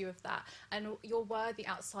remind you of that, and you're worthy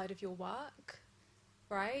outside of your work,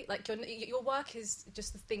 right? Like your work is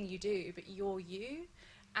just the thing you do, but you're you.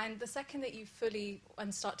 And the second that you fully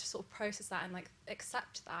and start to sort of process that and like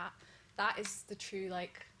accept that, that is the true,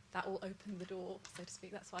 like, that will open the door, so to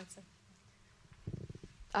speak. That's what I'd say.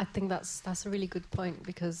 I think that's a really good point,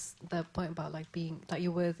 because the point about like being that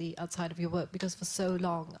you're worthy outside of your work, because for so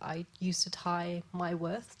long I used to tie my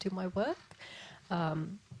worth to my work.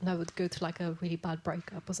 And I would go to like a really bad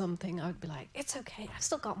breakup or something, I would be like, it's okay, I've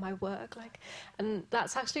still got my work, like, and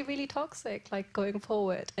that's actually really toxic, like, going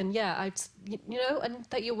forward. And yeah, and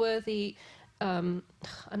that you're worthy. And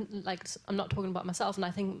like, I'm not talking about myself, and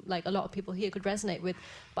I think like a lot of people here could resonate with,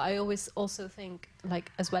 but I always also think,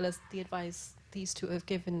 like, as well as the advice these two have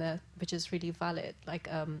given there, which is really valid, like,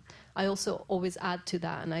 I also always add to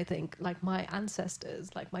that, and I think like my ancestors,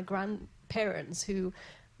 like my grandparents who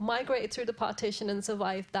migrated through the partition and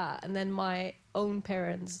survived that, and then my own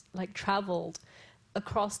parents like traveled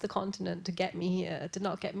across the continent to get me here, to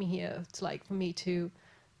not get me here, to like for me to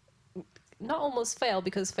not almost fail,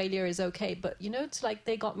 because failure is okay, but to like,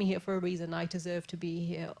 they got me here for a reason. I deserve to be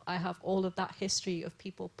here. I have all of that history of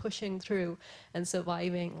people pushing through and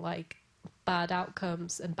surviving like bad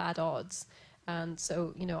outcomes and bad odds, and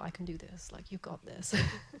so I can do this. Like, you've got this.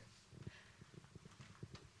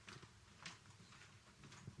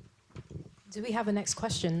 Do we have a next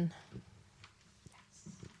question?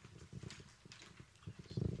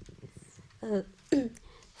 Uh,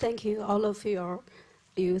 Thank you, all of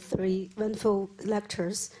you three wonderful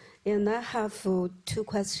lectures. And I have two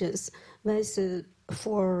questions. One is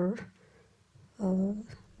for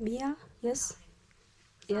Mia, yes?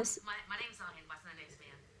 Yes? My name's Zahin, my surname's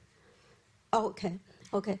Mia. Oh, okay,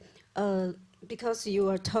 okay. Because you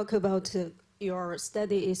are talking about your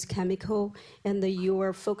study is chemical and you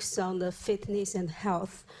are focused on the fitness and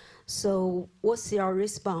health. So what's your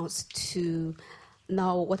response to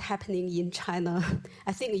now what's happening in China?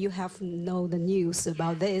 I think you have know the news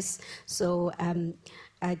about this. So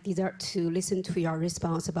I desire to listen to your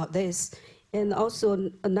response about this. And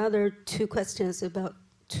also another two questions about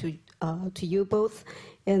to you both.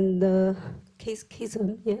 And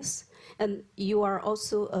Kism, yes? And you are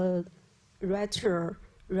also a writer,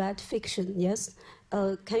 write fiction, yes?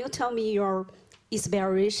 Can you tell me your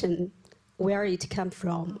inspiration, where it comes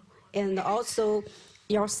from? And also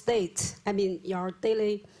your state, I mean, your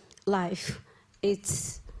daily life,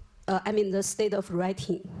 it's, I mean, the state of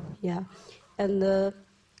writing, yeah. And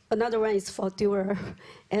another one is for Dewar.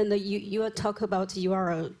 And you talk about you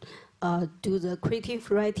are do the creative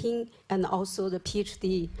writing and also the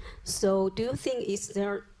PhD. So do you think is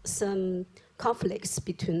there some conflicts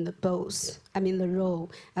between the both? I mean, the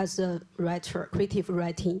role as a writer, creative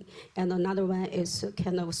writing, and another one is a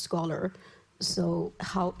kind of scholar. So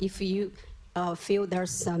how, if you feel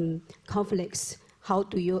there's some conflicts, how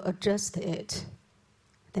do you adjust it?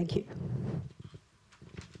 Thank you.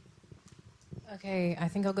 Okay, I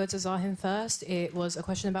think I'll go to Zahin first. It was a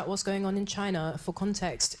question about what's going on in China. For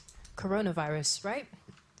context, coronavirus, right?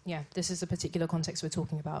 Yeah, this is the particular context we're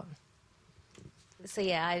talking about. So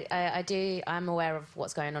yeah, I'm aware of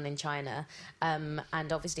what's going on in China, and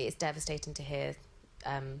obviously it's devastating to hear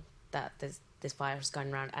that there's this virus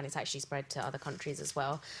going around and it's actually spread to other countries as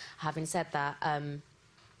well. Having said that,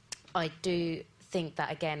 I do think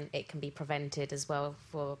that again it can be prevented as well.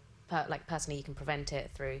 Like personally, you can prevent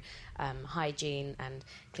it through hygiene and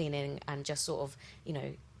cleaning and just sort of, you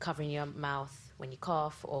know, covering your mouth when you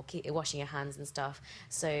cough or washing your hands and stuff.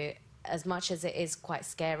 So as much as it is quite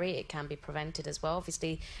scary, it can be prevented as well.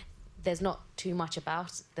 Obviously, there's not too much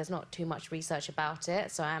research about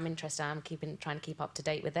it, so I'm interested. I'm trying to keep up to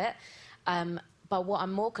date with it. But what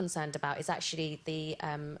I'm more concerned about is actually the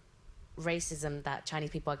racism that Chinese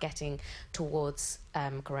people are getting towards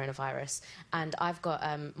coronavirus. And I've got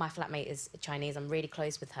my flatmate is Chinese. I'm really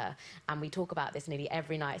close with her, and we talk about this nearly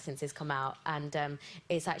every night since it's come out. And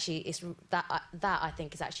it's that I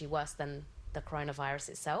think is actually worse than the coronavirus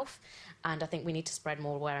itself. And I think we need to spread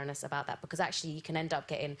more awareness about that, because actually you can end up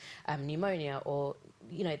getting pneumonia or,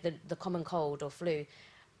 you know, the common cold or flu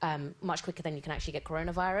much quicker than you can actually get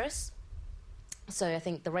coronavirus. So I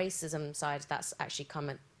think the racism side that's actually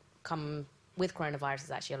come with coronavirus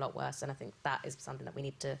is actually a lot worse, and I think that is something that we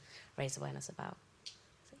need to raise awareness about.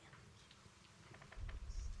 So,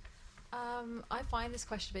 yeah. I find this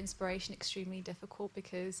question of inspiration extremely difficult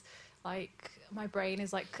because, like, my brain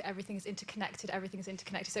is like everything is interconnected,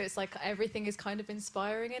 so it's like everything is kind of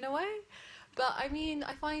inspiring in a way. But I mean,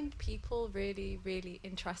 I find people really, really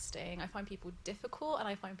interesting. I find people difficult, and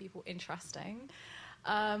I find people interesting.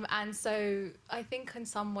 And so I think in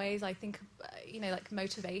some ways, you know, like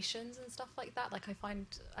motivations and stuff like that, like I find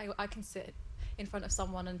I can sit in front of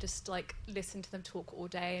someone and just like listen to them talk all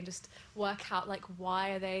day and just work out like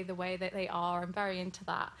why are they the way that they are. I'm very into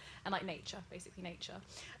that, and like nature, basically nature.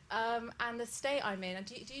 And the state I'm in, and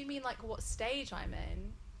do you mean like what stage I'm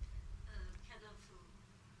in? Kind of,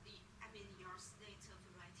 I mean, your state of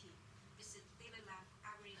writing. Is it daily life,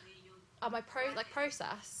 every day you...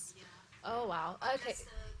 process? Yeah. Oh, wow. Okay. Just,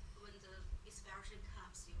 when the inspiration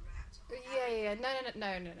comes, you write. Yeah.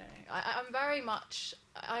 No. I'm very much...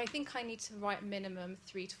 I think I need to write minimum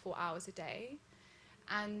 3 to 4 hours a day.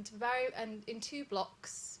 And in 2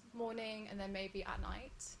 blocks, morning and then maybe at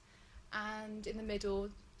night. And in the middle,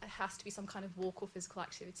 it has to be some kind of walk or physical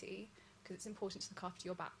activity, because it's important to look after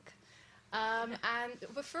your back.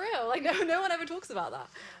 But for real, like no one ever talks about that.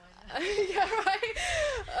 Yeah,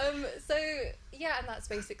 right. So yeah, and that's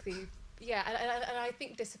basically and I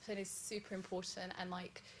think discipline is super important, and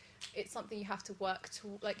like it's something you have to work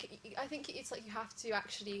to. Like I think it's like you have to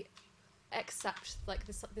actually accept like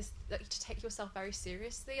this like, to take yourself very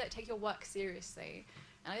seriously, like take your work seriously.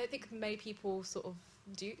 And I don't think many people sort of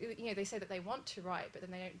do. You know, they say that they want to write, but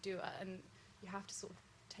then they don't do it, and you have to sort of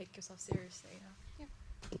take yourself seriously. Yeah.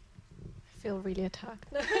 Feel really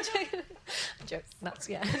attacked. No, I'm joke. That's,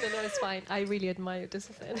 yeah, no, it's fine. I really admire your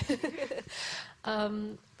discipline.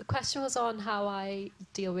 The question was on how I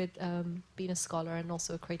deal with being a scholar and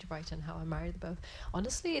also a creative writer and how I marry the both.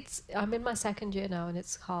 Honestly, I'm in my second year now and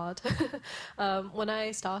it's hard. When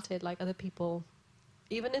I started, like other people,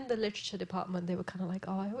 even in the literature department, they were kind of like,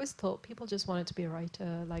 oh, I always thought people just wanted to be a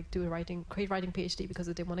writer, like do a creative writing PhD because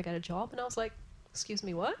they didn't want to get a job. And I was like, excuse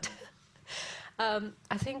me, what?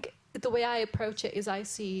 I think the way I approach it is I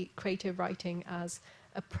see creative writing as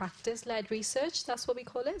a practice-led research. That's what we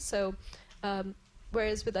call it. So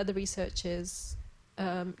whereas with other researchers,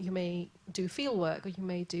 you may do field work or you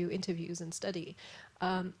may do interviews and study.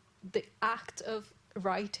 The act of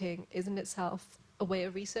writing is in itself a way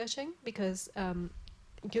of researching because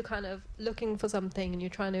you're kind of looking for something and you're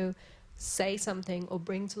trying to say something or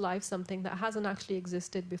bring to life something that hasn't actually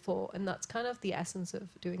existed before. And that's kind of the essence of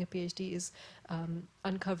doing a PhD is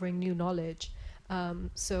uncovering new knowledge.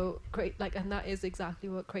 So great, and that is exactly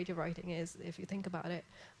what creative writing is, if you think about it.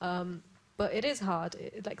 But it is hard.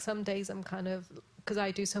 Like some days I'm kind of, because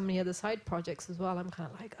I do so many other side projects as well, I'm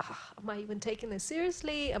kind of like, am I even taking this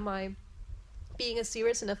seriously? Am I being a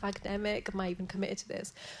serious enough academic? Am I even committed to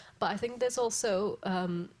this? But I think there's also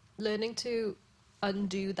learning to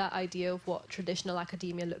undo that idea of what traditional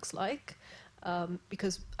academia looks like,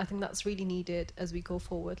 because I think that's really needed as we go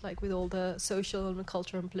forward, like with all the social and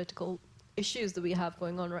cultural and political issues that we have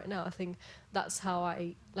going on right now. I think that's how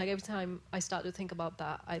every time I start to think about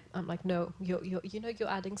that, I'm like, no, you're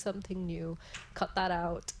adding something new, cut that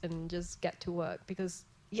out and just get to work. Because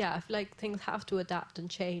yeah, I feel like things have to adapt and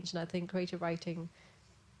change, and I think creative writing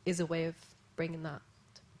is a way of bringing that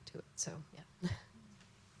to it. So yeah.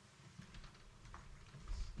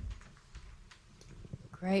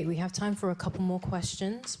 Great, we have time for a couple more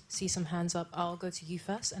questions. See some hands up. I'll go to you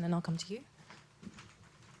first and then I'll come to you.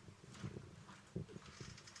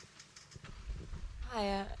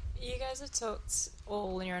 Hi, you guys have talked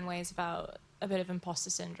all in your own ways about a bit of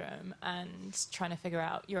imposter syndrome and trying to figure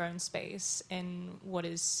out your own space in what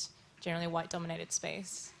is generally a white-dominated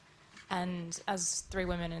space. And as three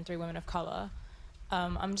women and three women of colour,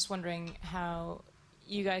 I'm just wondering how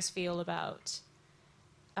you guys feel about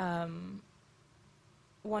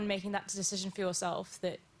one, making that decision for yourself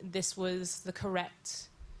that this was the correct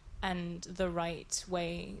and the right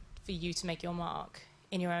way for you to make your mark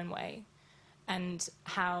in your own way, and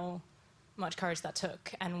how much courage that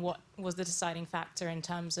took, and what was the deciding factor in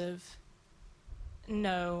terms of,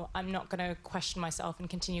 no, I'm not going to question myself and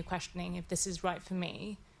continue questioning if this is right for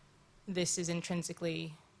me. This is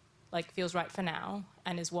intrinsically, feels right for now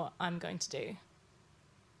and is what I'm going to do.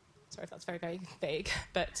 Sorry if that's very, very vague,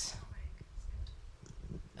 but...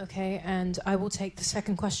 Okay, and I will take the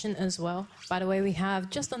second question as well. By the way, we have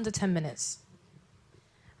just under 10 minutes.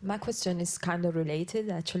 My question is kind of related,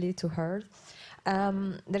 actually, to her.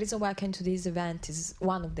 The reason why I came to this event is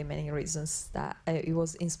one of the many reasons that it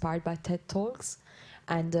was inspired by TED Talks.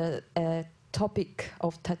 And a topic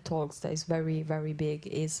of TED Talks that is very, very big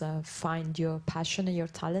is find your passion and your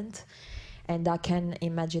talent. And I can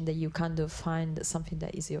imagine that you kind of find something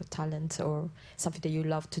that is your talent or something that you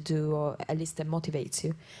love to do, or at least that motivates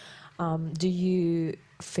you. Do you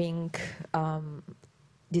think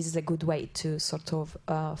this is a good way to sort of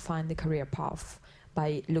find the career path,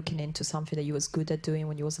 by looking into something that you was good at doing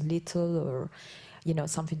when you was little, or,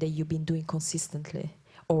 something that you've been doing consistently,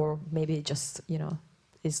 or maybe just,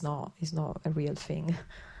 is not a real thing?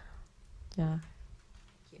 Yeah.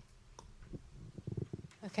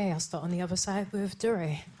 Okay, I'll start on the other side with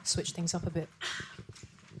Dure. Switch things up a bit.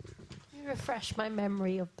 You refresh my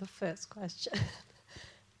memory of the first question.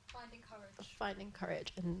 Finding courage. Finding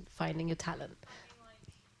courage and finding your talent.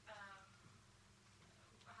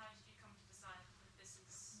 How did you come to decide that this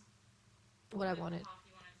is What I wanted. the path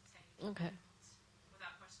you wanted to take? Okay.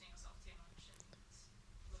 Without questioning yourself too much and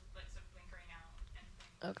sort of blinkering out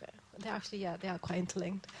anything. Okay. They are quite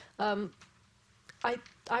interlinked.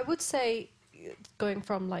 I would say, going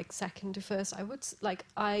from second to first,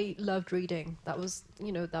 I loved reading. That was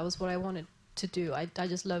what I wanted to do. I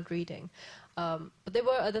just loved reading. But there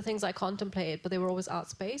were other things I contemplated, but they were always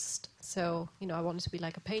arts based. So, I wanted to be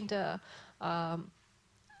like a painter.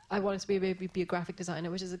 I wanted to be a graphic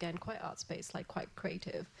designer, which is again quite arts based, quite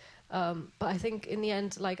creative. But I think in the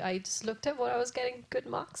end, I just looked at what I was getting good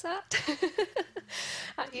marks at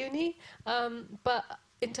at uni. But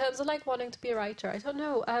in terms of wanting to be a writer, I don't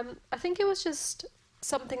know. I think it was just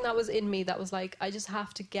something that was in me that was I just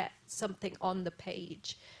have to get something on the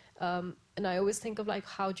page. And I always think of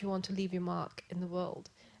how do you want to leave your mark in the world?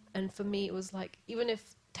 And for me, it was even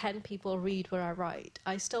if 10 people read what I write,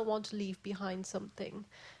 I still want to leave behind something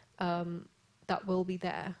that will be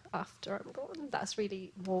there after I'm gone. That's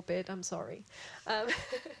really morbid, I'm sorry.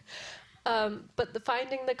 But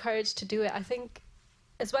finding the courage to do it, I think,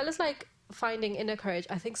 as well as like finding inner courage,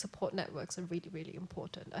 I think support networks are really, really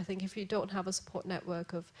important. I think if you don't have a support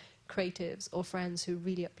network of creatives or friends who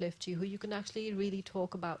really uplift you, who you can actually really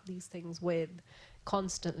talk about these things with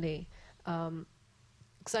constantly,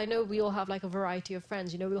 because I know we all have like a variety of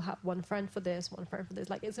friends. You know, we'll have one friend for this, one friend for this.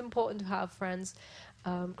 Like, it's important to have friends,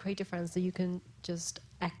 creative friends that you can just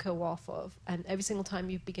echo off of. And every single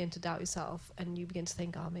time you begin to doubt yourself and you begin to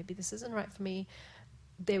think, oh, maybe this isn't right for me,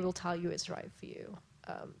 they will tell you it's right for you.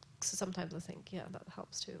 So sometimes I think, yeah, that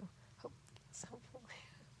helps too. Hope it's helpful.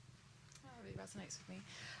 That really resonates with me.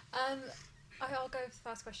 I'll go with the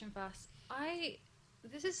first question first.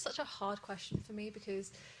 This is such a hard question for me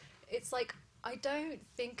because it's like, I don't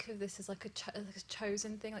think of this as like a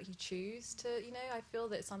chosen thing, like you choose to, you know. I feel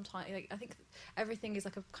that sometimes, like, I think everything is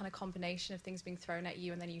like a kind of combination of things being thrown at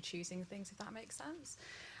you and then you choosing things, if that makes sense.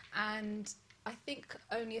 And I think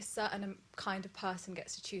only a certain kind of person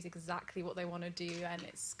gets to choose exactly what they want to do, and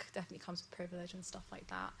it's definitely comes with privilege and stuff like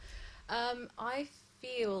that. I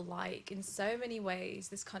feel like in so many ways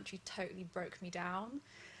this country totally broke me down.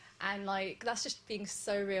 And like, that's just being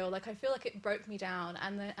so real. Like, I feel like it broke me down,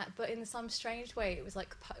 and then, but in some strange way, it was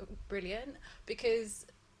like brilliant, because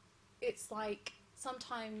it's like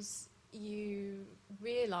sometimes you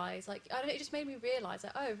realise, like, I don't know, it just made me realise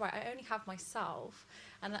that, oh right, I only have myself,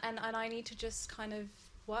 and I need to just kind of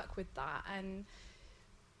work with that. And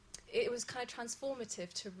it was kind of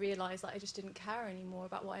transformative to realise that I just didn't care anymore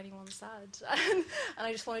about what anyone said, and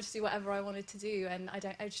I just wanted to do whatever I wanted to do, and I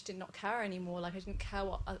just did not care anymore. Like, I didn't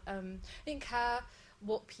care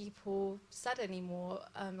what people said anymore.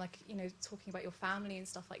 Like, you know, talking about your family and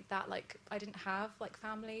stuff like that. Like, I didn't have like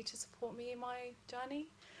family to support me in my journey,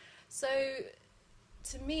 so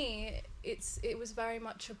to me, it was very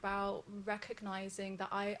much about recognizing that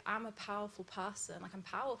I am a powerful person. Like, I'm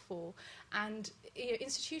powerful, and you know,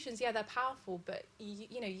 institutions, yeah, they're powerful, but you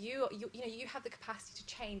have the capacity to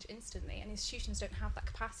change instantly, and institutions don't have that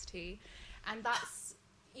capacity. And that's,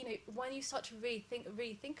 you know, when you start to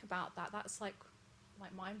really think about that, that's like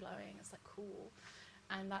mind blowing. It's like cool,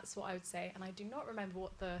 and that's what I would say. And I do not remember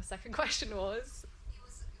what the second question was. It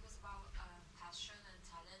was about passion and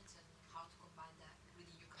talent and how to combine that with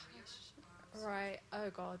your career. Right. Oh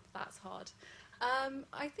God, that's hard.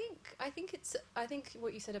 I think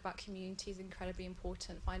what you said about community is incredibly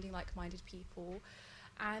important. Finding like-minded people,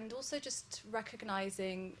 and also just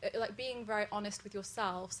recognizing, like, being very honest with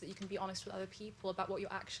yourself, so that you can be honest with other people about what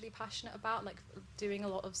you're actually passionate about. Like, doing a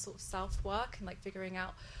lot of sort of self-work and like figuring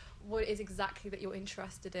out what it is exactly that you're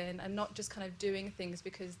interested in, and not just kind of doing things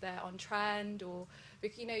because they're on trend, or,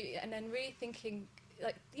 you know, and then really thinking,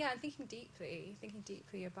 like, yeah, and thinking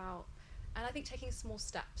deeply about. And I think taking small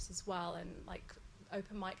steps as well, and like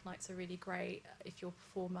open mic nights are really great if you're a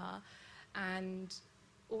performer, and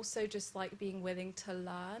also just like being willing to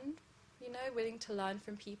learn, you know, willing to learn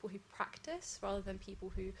from people who practice rather than people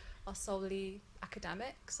who are solely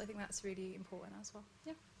academics. I think that's really important as well.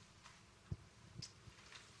 Yeah.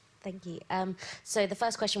 Thank you. So the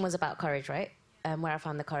first question was about courage, right? Where I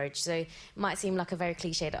found the courage. So it might seem like a very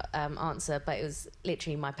cliched answer, but it was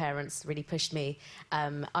literally my parents really pushed me.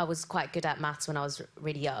 I was quite good at maths when I was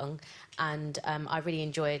really young, and I really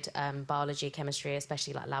enjoyed biology, chemistry,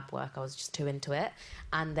 especially like lab work. I was just too into it.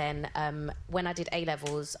 And then when I did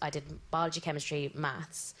A-levels, I did biology, chemistry,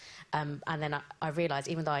 maths, and then I realised,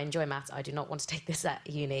 even though I enjoy maths, I do not want to take this at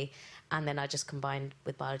uni. And then I just combined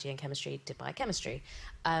with biology and chemistry, did biochemistry.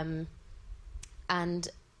 And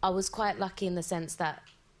I was quite lucky in the sense that,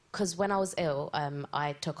 because when I was ill,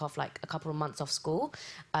 I took off like a couple of months off school.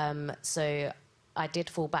 So I did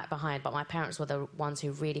fall back behind, but my parents were the ones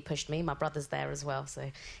who really pushed me. My brother's there as well,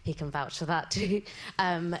 so he can vouch for that too.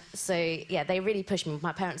 So yeah, they really pushed me.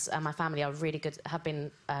 My parents and my family are really good,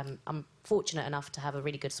 I'm fortunate enough to have a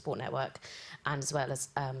really good support network, and as well as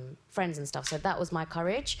friends and stuff. So that was my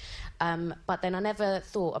courage. But then I never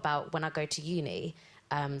thought about, when I go to uni,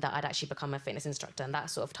 that I'd actually become a fitness instructor, and that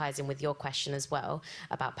sort of ties in with your question as well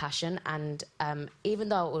about passion. And even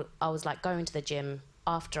though I was like going to the gym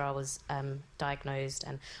after I was diagnosed,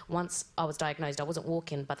 and once I was diagnosed I wasn't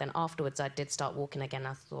walking, but then afterwards I did start walking again.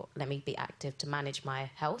 I thought, let me be active to manage my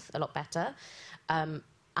health a lot better, and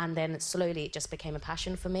then slowly it just became a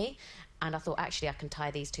passion for me. And I thought, actually, I can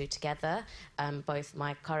tie these two together, both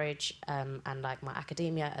my courage and like my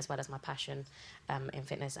academia, as well as my passion in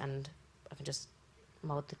fitness, and I can just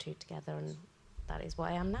mold the two together, and that is what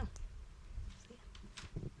I am now.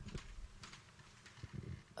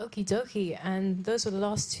 Okie dokie, and those were the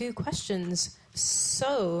last two questions.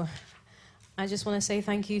 So I just want to say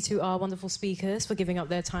thank you to our wonderful speakers for giving up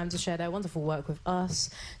their time to share their wonderful work with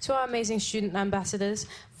us, to our amazing student ambassadors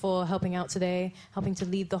for helping out today, helping to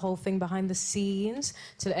lead the whole thing behind the scenes,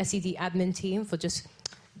 to the SED admin team for just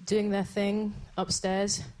doing their thing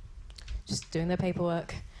upstairs, just doing their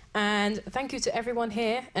paperwork. And thank you to everyone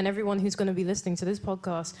here and everyone who's going to be listening to this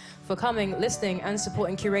podcast for coming, listening, and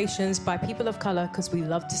supporting curations by people of colour, because we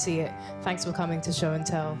love to see it. Thanks for coming to Show and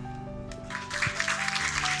Tell.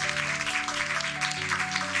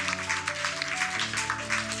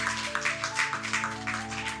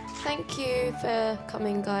 Thank you for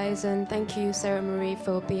coming, guys, and thank you, Sarah Marie,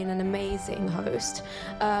 for being an amazing host.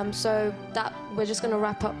 So that we're just going to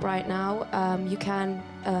wrap up right now. You can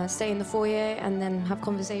stay in the foyer and then have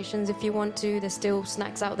conversations if you want to. There's still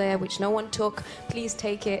snacks out there which no one took. Please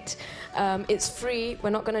take it. It's free.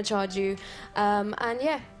 We're not going to charge you. And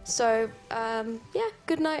yeah, so yeah,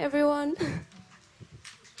 good night, everyone.